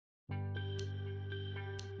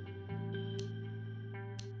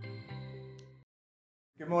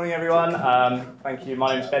Good morning, everyone. Thank you.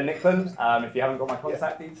 My name's Ben Nicklen. If you haven't got my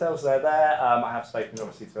contact details, they're there. I have spoken,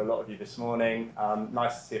 obviously, to a lot of you this morning.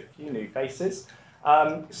 Nice to see a few new faces.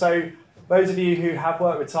 So those of you who have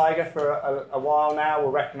worked with Tiger for a while now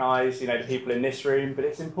will recognise, the people in this room. But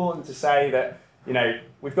it's important to say that,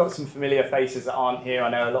 we've got some familiar faces that aren't here.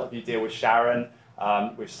 I know a lot of you deal with Sharon,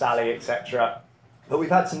 with Sally, etc. But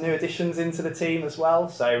we've had some new additions into the team as well.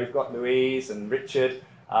 So we've got Louise and Richard.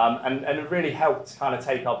 And it really helped kind of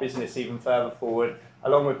take our business even further forward,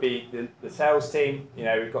 along with the sales team.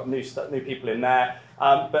 We've got new people in there.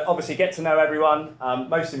 But obviously get to know everyone.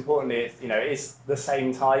 Most importantly, it's the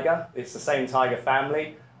same Tiger. It's the same Tiger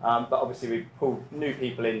family. But obviously we've pulled new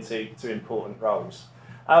people into important roles.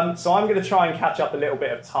 So I'm going to try and catch up a little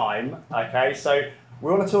bit of time. Okay, so we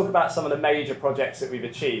want to talk about some of the major projects that we've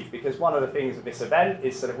achieved, because one of the things of this event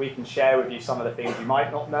is so that we can share with you some of the things you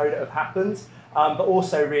might not know that have happened. But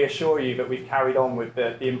also reassure you that we've carried on with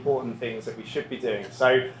the important things that we should be doing.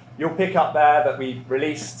 So you'll pick up there that we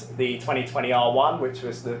released the 2020 R1, which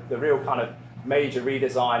was the real kind of major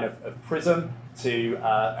redesign of Prism to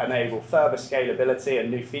enable further scalability and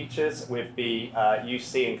new features with the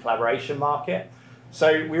UC and collaboration market.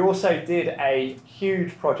 So we also did a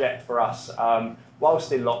huge project for us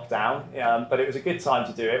whilst in lockdown, but it was a good time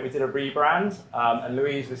to do it. We did a rebrand, and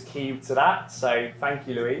Louise was key to that. So thank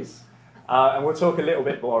you, Louise. And we'll talk a little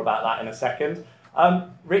bit more about that in a second.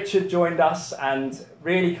 Richard joined us and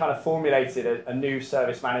really kind of formulated a new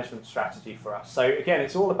service management strategy for us. So again,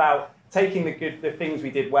 it's all about taking the things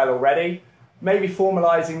we did well already, maybe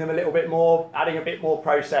formalising them a little bit more, adding a bit more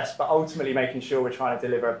process, but ultimately making sure we're trying to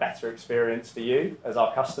deliver a better experience for you as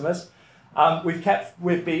our customers. We've kept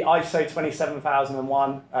with the ISO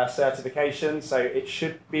 27001 certification, so it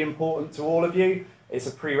should be important to all of you. It's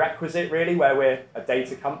a prerequisite, really, where we're a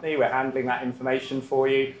data company, we're handling that information for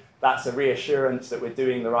you. That's a reassurance that we're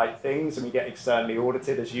doing the right things and we get externally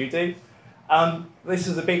audited as you do. This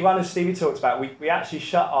is a big one, as Stevie talked about. We actually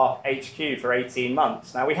shut our HQ for 18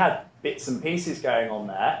 months. Now, we had bits and pieces going on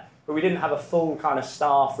there, but we didn't have a full kind of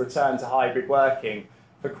staff return to hybrid working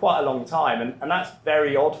for quite a long time. And that's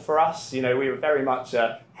very odd for us. We were very much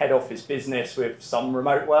a head office business with some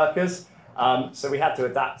remote workers. So we had to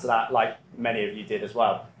adapt to that, like many of you did as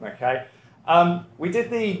well. Okay. We did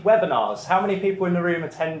the webinars. How many people in the room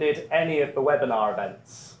attended any of the webinar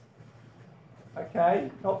events? Okay,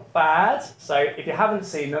 not bad. So if you haven't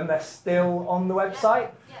seen them, they're still on the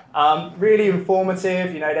website. Really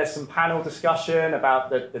informative. There's some panel discussion about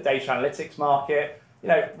the data analytics market.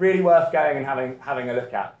 Really worth going and having a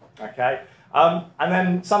look at. Okay. And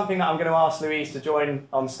then something that I'm going to ask Louise to join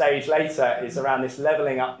on stage later is around this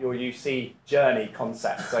levelling up your UC journey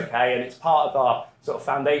concept, okay? And it's part of our sort of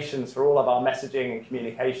foundations for all of our messaging and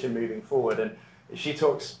communication moving forward. And she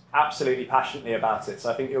talks absolutely passionately about it.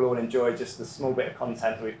 So I think you'll all enjoy just the small bit of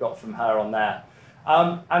content that we've got from her on there.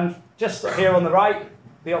 And just here on the right,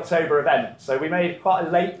 the October event. So we made quite a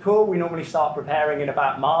late call. We normally start preparing in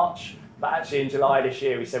about March. But actually in July this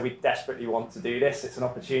year, we said we desperately want to do this. It's an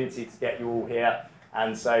opportunity to get you all here.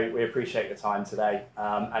 And so we appreciate your time today.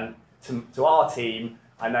 And to our team,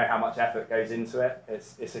 I know how much effort goes into it.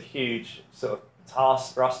 It's a huge sort of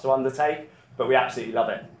task for us to undertake, but we absolutely love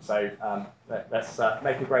it. So let's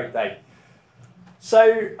make a great day.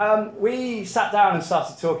 So we sat down and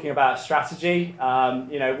started talking about strategy.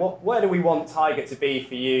 Where do we want Tiger to be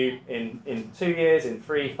for you in 2 years, in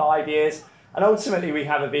 3, 5 years? And ultimately, we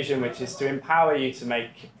have a vision which is to empower you to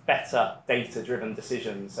make better data-driven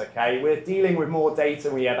decisions, okay? We're dealing with more data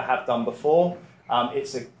than we ever have done before.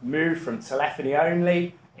 It's a move from telephony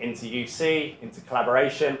only into UC, into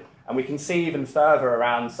collaboration, and we can see even further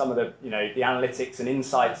around some of the, the analytics and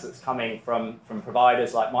insights that's coming from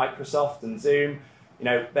providers like Microsoft and Zoom.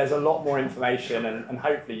 There's a lot more information, and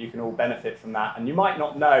hopefully you can all benefit from that. And you might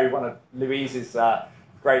not know one of Louise's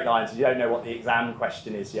great lines. You don't know what the exam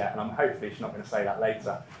question is yet, and hopefully she's not going to say that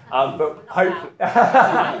later. But hopefully,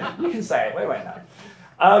 you can say it. We won't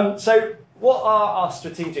know. So, what are our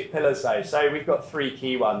strategic pillars, though? So we've got 3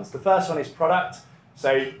 key ones. The first one is product.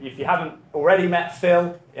 So if you haven't already met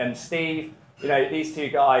Phil and Steve, these 2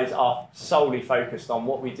 guys are solely focused on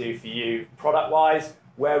what we do for you, product-wise,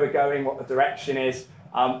 where we're going, what the direction is.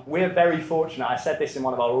 We're very fortunate. I said this in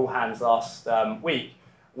one of our all hands last week.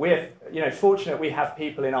 We're fortunate we have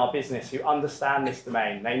people in our business who understand this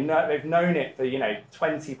domain. They've known it for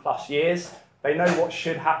 20 plus years. They know what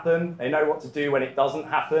should happen, they know what to do when it doesn't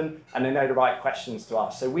happen, and they know the right questions to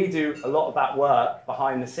ask. So we do a lot of that work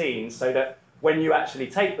behind the scenes so that when you actually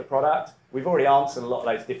take the product, we've already answered a lot of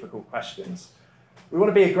those difficult questions. We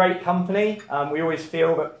want to be a great company. We always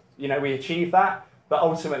feel that we achieve that, but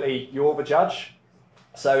ultimately you're the judge.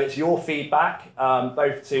 So it's your feedback,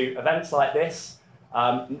 both to events like this.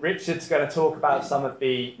 Richard's going to talk about some of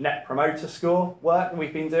the Net Promoter Score work that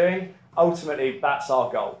we've been doing. Ultimately, that's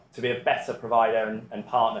our goal, to be a better provider and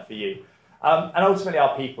partner for you. And ultimately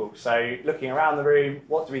our people. So looking around the room,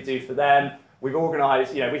 what do we do for them? We've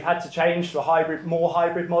organised, we've had to change to a more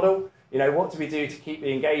hybrid model. What do we do to keep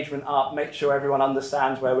the engagement up, make sure everyone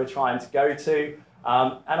understands where we're trying to go to?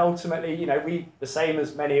 And ultimately, we, the same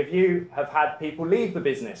as many of you, have had people leave the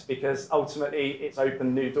business because ultimately it's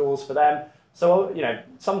opened new doors for them. So,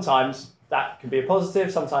 sometimes that can be a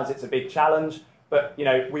positive, sometimes it's a big challenge, but,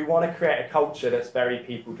 we want to create a culture that's very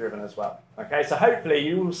people-driven as well. Okay, so hopefully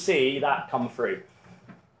you will see that come through.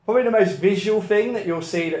 Probably the most visual thing that you'll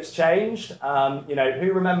see that's changed,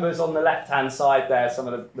 who remembers on the left-hand side there some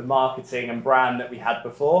of the marketing and brand that we had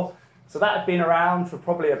before? So that had been around for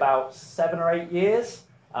probably about 7 or 8 years,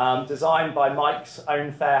 designed by Mike's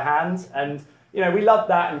own fair hand. And, we loved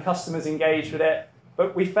that and customers engaged with it,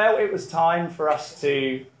 but we felt it was time for us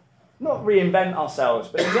to not reinvent ourselves,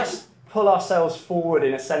 but just pull ourselves forward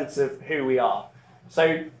in a sense of who we are.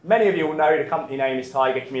 So many of you will know the company name is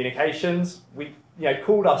Tiger Communications. We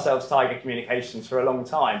called ourselves Tiger Communications for a long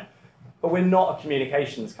time, but we're not a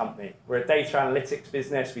communications company. We're a data analytics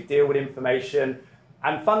business. We deal with information.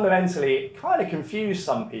 And fundamentally, it kind of confused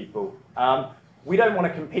some people. We don't want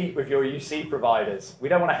to compete with your UC providers. We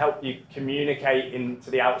don't want to help you communicate into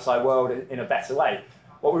the outside world in a better way.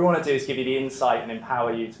 What we want to do is give you the insight and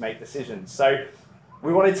empower you to make decisions. So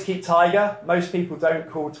we wanted to keep Tiger. Most people don't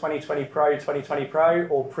call 2020 Pro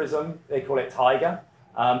or Prism. They call it Tiger.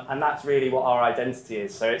 And that's really what our identity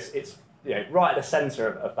is. So it's right at the center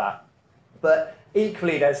of that. But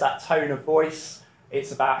equally, there's that tone of voice.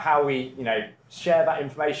 It's about how we share that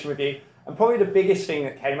information with you. And probably the biggest thing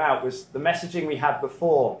that came out was the messaging we had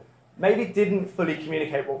before maybe didn't fully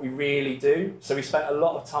communicate what we really do. So we spent a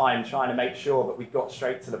lot of time trying to make sure that we got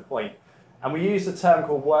straight to the point. And we used a term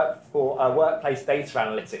called workplace data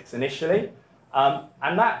analytics initially.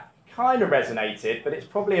 And that kind of resonated, but it's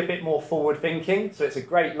probably a bit more forward thinking. So it's a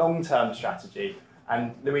great long-term strategy.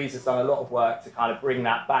 And Louise has done a lot of work to kind of bring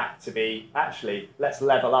that back to be, actually, let's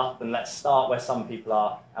level up and let's start where some people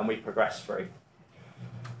are and we progress through.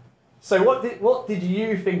 So what did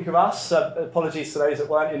you think of us? Apologies to those that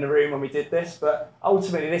weren't in the room when we did this, but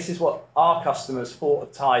ultimately this is what our customers thought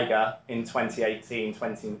of Tiger in 2018,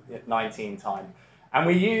 2019 time. And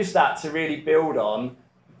we used that to really build on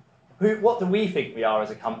what do we think we are as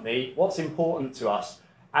a company, what's important to us,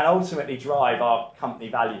 and ultimately drive our company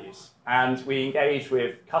values. And we engage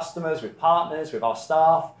with customers, with partners, with our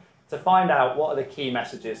staff to find out what are the key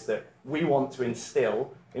messages that we want to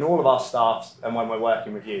instill in all of our staffs and when we're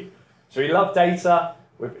working with you. So we love data,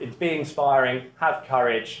 be inspiring, have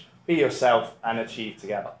courage, be yourself and achieve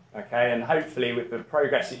together. Okay, and hopefully with the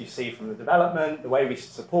progress that you see from the development, the way we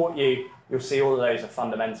support you, you'll see all of those are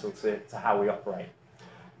fundamental to how we operate.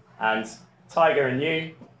 And Tiger and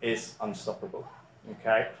you is unstoppable.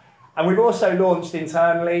 Okay. And we've also launched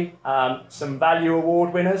internally some value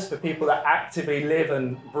award winners for people that actively live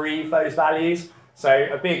and breathe those values. So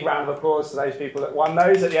a big round of applause to those people that won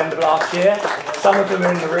those at the end of last year. Some of them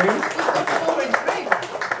are in the room.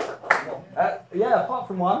 Yeah, apart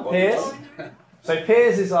from one, Piers. So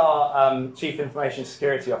Piers is our Chief Information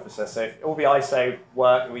Security Officer. So if all the ISO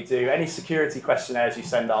work that we do, any security questionnaires you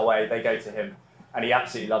send our way, they go to him. And he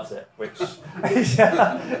absolutely loves it, which is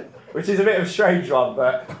a bit of a strange one,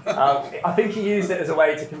 but I think he used it as a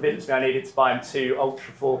way to convince me I needed to buy him 2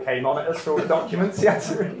 Ultra 4K monitors for all the documents he had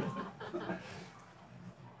to read.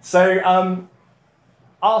 So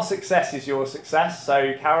our success is your success.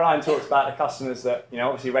 So Caroline talked about the customers that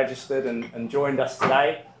obviously registered and joined us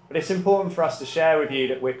today, but it's important for us to share with you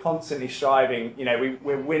that we're constantly striving.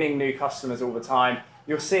 We're winning new customers all the time.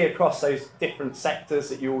 You'll see across those different sectors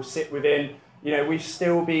that you all sit within. We've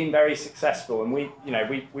still been very successful, and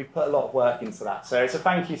we've put a lot of work into that. So it's a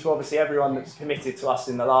thank you to obviously everyone that's committed to us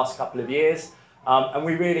in the last couple of years. And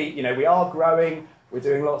we really, we are growing. We're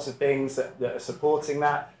doing lots of things that are supporting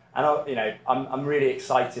that. And I'm really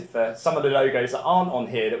excited for some of the logos that aren't on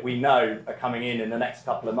here that we know are coming in the next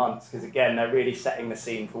couple of months, because again, they're really setting the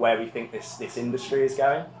scene for where we think this industry is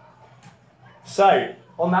going. So,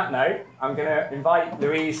 on that note, I'm going to invite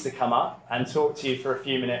Louise to come up and talk to you for a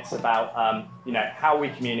few minutes about how we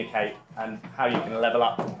communicate and how you can level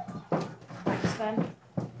up. Thanks, Ben.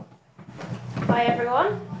 Hi,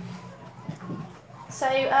 everyone. So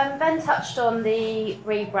Ben touched on the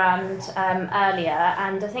rebrand earlier,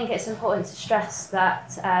 and I think it's important to stress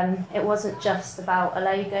that it wasn't just about a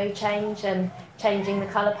logo change and changing the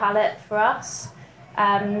colour palette for us.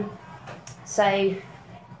 So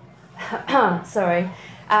Sorry.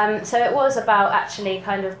 So it was about actually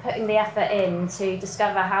kind of putting the effort in to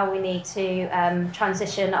discover how we need to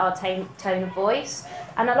transition our tone of voice.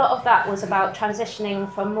 And a lot of that was about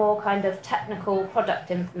transitioning from more kind of technical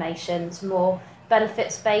product information to more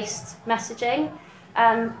benefits-based messaging.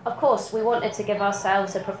 Of course, we wanted to give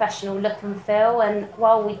ourselves a professional look and feel, and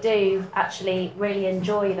while we do actually really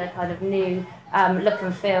enjoy the kind of new look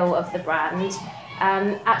and feel of the brand,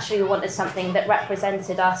 actually we wanted something that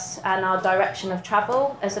represented us and our direction of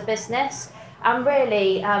travel as a business. And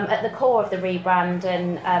really, at the core of the rebrand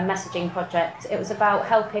and messaging project, it was about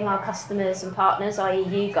helping our customers and partners, i.e.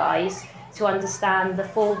 you guys, to understand the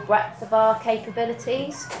full breadth of our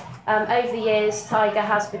capabilities. Over the years, Tiger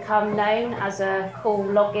has become known as a call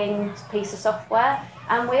logging piece of software,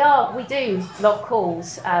 and we do log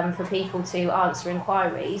calls for people to answer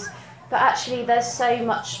inquiries. But actually there's so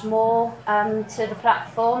much more to the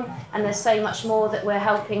platform, and there's so much more that we're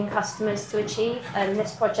helping customers to achieve, and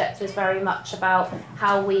this project was very much about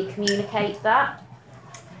how we communicate that.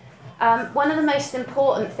 One of the most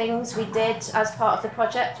important things we did as part of the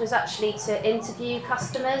project was actually to interview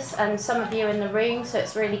customers, and some of you are in the room, so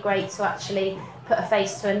it's really great to actually put a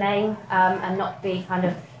face to a name and not be kind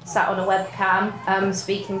of sat on a webcam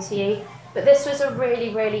speaking to you. But this was a really,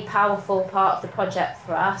 really powerful part of the project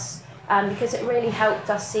for us. Because it really helped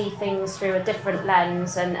us see things through a different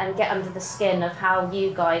lens and get under the skin of how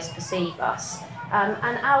you guys perceive us.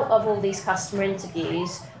 And out of all these customer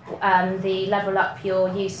interviews, the Level Up Your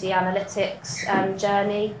UC Analytics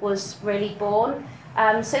journey was really born.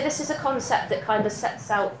 So this is a concept that kind of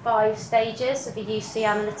sets out 5 stages of a UC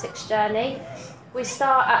Analytics journey. We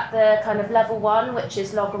start at the kind of level 1, which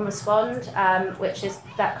is log and respond, which is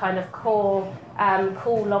that kind of core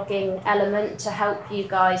call logging element to help you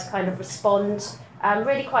guys kind of respond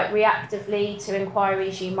really quite reactively to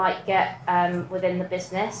inquiries you might get within the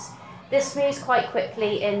business. This moves quite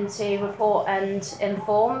quickly into report and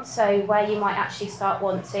inform, so where you might actually start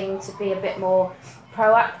wanting to be a bit more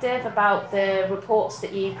proactive about the reports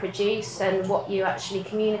that you produce and what you actually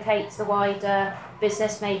communicate to the wider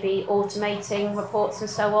business, maybe automating reports and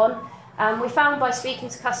so on. We found by speaking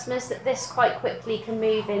to customers that this quite quickly can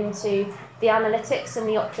move into the analytics and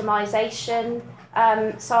the optimization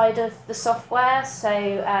side of the software.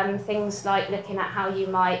 So things like looking at how you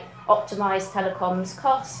might optimize telecoms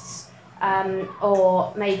costs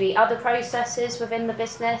or maybe other processes within the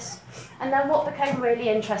business. And then what became really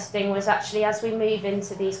interesting was actually as we move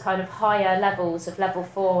into these kind of higher levels of level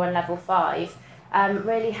 4 and level 5,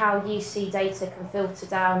 really how UC data can filter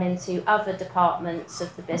down into other departments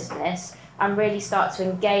of the business and really start to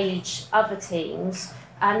engage other teams,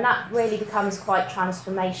 and that really becomes quite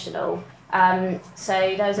transformational.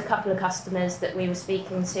 So there's a couple of customers that we were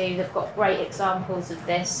speaking to that've got great examples of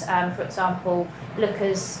this. For example,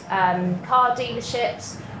 Lucas car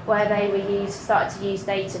dealerships, where they were started to use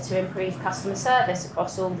data to improve customer service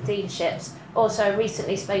across all the dealerships. Also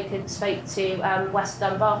recently spoke to West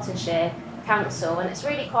Dunbartonshire Council, and it's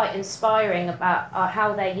really quite inspiring about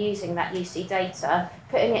how they're using that UC data,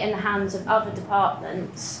 putting it in the hands of other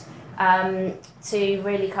departments to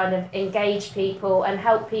really kind of engage people and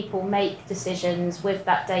help people make decisions with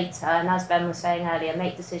that data, and as Ben was saying earlier,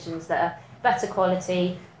 make decisions that are better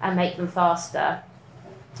quality and make them faster.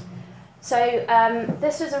 So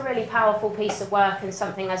this was a really powerful piece of work and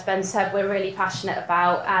something, as Ben said, we're really passionate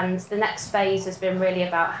about, and the next phase has been really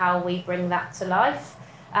about how we bring that to life.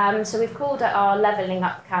 So we've called it our Levelling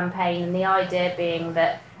Up campaign, and the idea being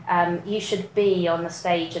that you should be on the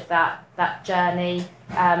stage of that journey,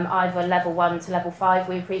 either level 1 to level 5.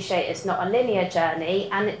 We appreciate it's not a linear journey,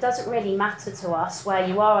 and it doesn't really matter to us where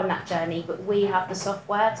you are on that journey, but we have the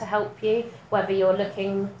software to help you, whether you're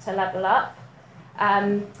looking to level up.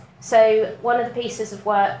 So one of the pieces of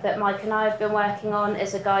work that Mike and I have been working on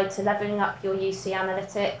is a guide to levelling up your UC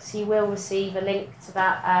Analytics. You will receive a link to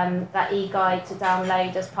that e-guide to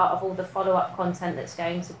download as part of all the follow-up content that's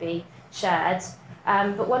going to be shared.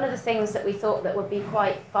 But one of the things that we thought that would be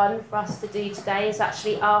quite fun for us to do today is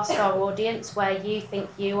actually ask our audience where you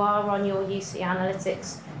think you are on your UC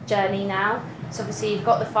Analytics journey now. So obviously you've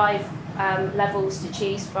got the 5 levels to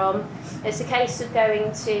choose from. It's a case of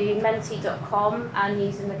going to menti.com and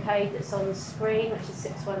using the code that's on the screen, which is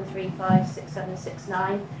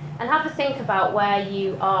 61356769, and have a think about where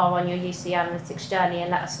you are on your UC Analytics journey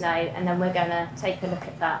and let us know, and then we're going to take a look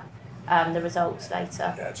at that, the results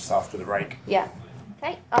later. Yeah, just after the break. Yeah.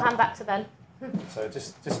 Okay, I'll hand back to Ben. So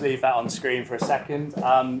just leave that on the screen for a second.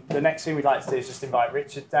 The next thing we'd like to do is just invite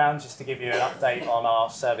Richard down just to give you an update on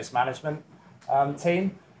our service management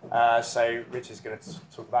team. So Richard's going to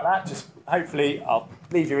talk about that. Just hopefully, I'll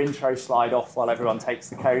leave your intro slide off while everyone takes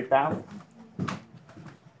the code down.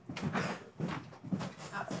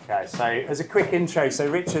 Okay, so as a quick intro, so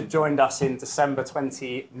Richard joined us in December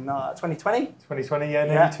 2020? 2020, yeah,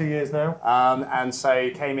 nearly 2 years now. And so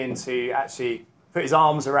came in to actually put his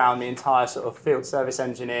arms around the entire sort of field service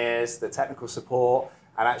engineers, the technical support,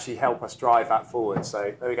 and actually help us drive that forward.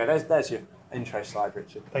 So there we go, there's your intro slide,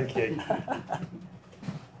 Richard. Thank you.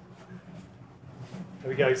 There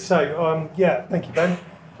we go. So, yeah, thank you, Ben.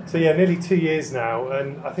 So, yeah, nearly 2 years now.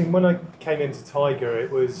 And I think when I came into Tiger,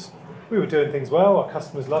 we were doing things well. Our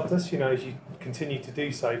customers loved us, as you continue to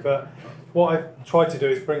do so. But what I've tried to do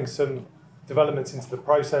is bring some developments into the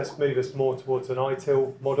process, move us more towards an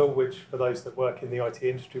ITIL model, which for those that work in the IT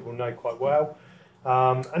industry will know quite well.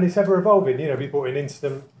 And it's ever evolving. We brought in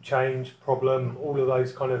incident, change, problem, all of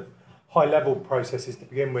those kind of high level processes to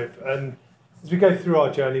begin with. And as we go through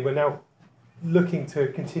our journey, we're now looking to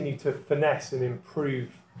continue to finesse and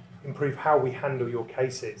improve how we handle your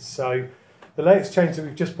cases. So the latest change that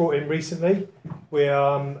we've just brought in recently,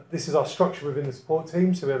 this is our structure within the support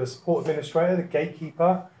team. So we have a support administrator, the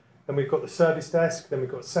gatekeeper, then we've got the service desk, then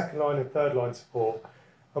we've got second line and third line support.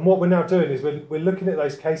 And what we're now doing is we're looking at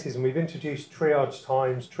those cases, and we've introduced triage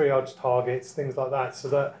times, triage targets, things like that, so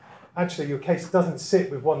that actually your case doesn't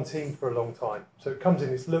sit with one team for a long time. So it comes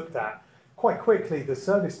in, it's looked at. Quite quickly, the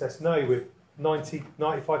service desk know with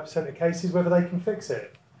 90-95% of cases whether they can fix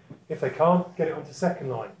it. If they can't, get it onto second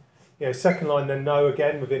line. Second line then know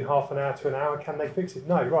again within half an hour to an hour, can they fix it?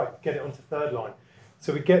 No, right, get it onto third line.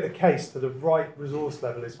 So we get the case to the right resource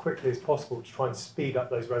level as quickly as possible to try and speed up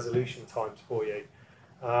those resolution times for you.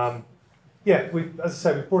 As I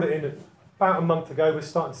say, we brought it in about a month ago. We're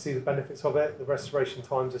starting to see the benefits of it. The restoration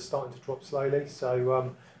times are starting to drop slowly.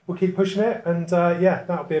 So we'll keep pushing it, and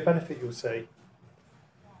that'll be a benefit you'll see.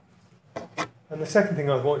 And the second thing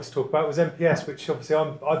I wanted to talk about was MPS, which obviously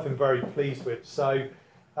I've been very pleased with. So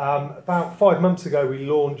about 5 months ago, we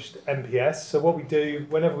launched MPS. So what we do,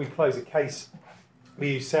 whenever we close a case,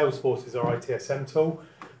 we use Salesforce as our ITSM tool.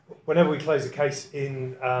 Whenever we close a case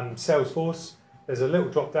in Salesforce, there's a little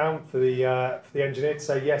drop down for the engineer to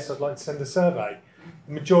say, yes, I'd like to send a survey.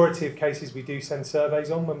 The majority of cases we do send surveys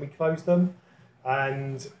on when we close them,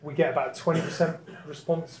 and we get about a 20%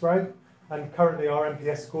 response rate. And currently our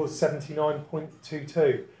MPS score is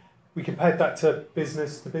 79.22. We compared that to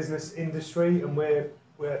business industry, and we're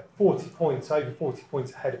 40 points, over 40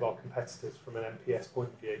 points ahead of our competitors from an MPS point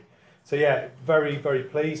of view. So yeah, very, very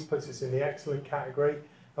pleased, puts us in the excellent category,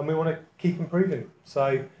 and we want to keep improving.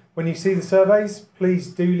 So when you see the surveys, please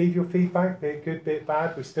do leave your feedback, be it good, be it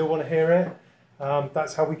bad. We still want to hear it.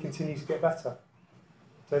 That's how we continue to get better.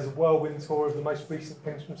 So there's a whirlwind tour of the most recent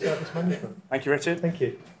things from service management. Thank you, Richard. Thank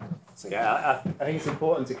you. So yeah, I think it's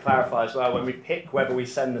important to clarify as well, when we pick whether we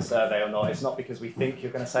send the survey or not, it's not because we think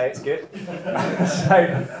you're going to say it's good.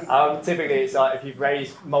 So typically it's like if you've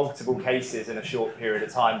raised multiple cases in a short period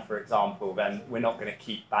of time, for example, then we're not going to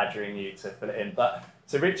keep badgering you to fill it in. But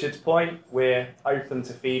to Richard's point, we're open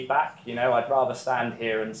to feedback. I'd rather stand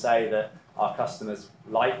here and say that our customers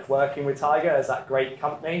like working with Tiger as that great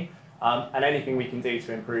company. And anything we can do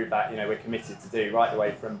to improve that, we're committed to do, right the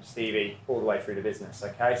way from Stevie all the way through the business,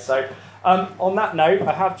 okay? So on that note,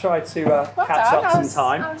 I have tried to catch up some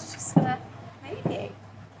time. I was just going to move you.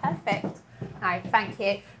 Perfect. No, thank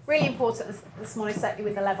you. Really important this morning, certainly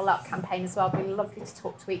with the Level Up campaign as well. It'd be lovely to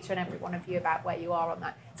talk to each and every one of you about where you are on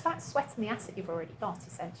that. It's about sweating the asset you've already got,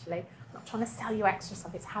 essentially. I'm not trying to sell you extra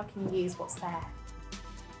stuff, it's how can you use what's there.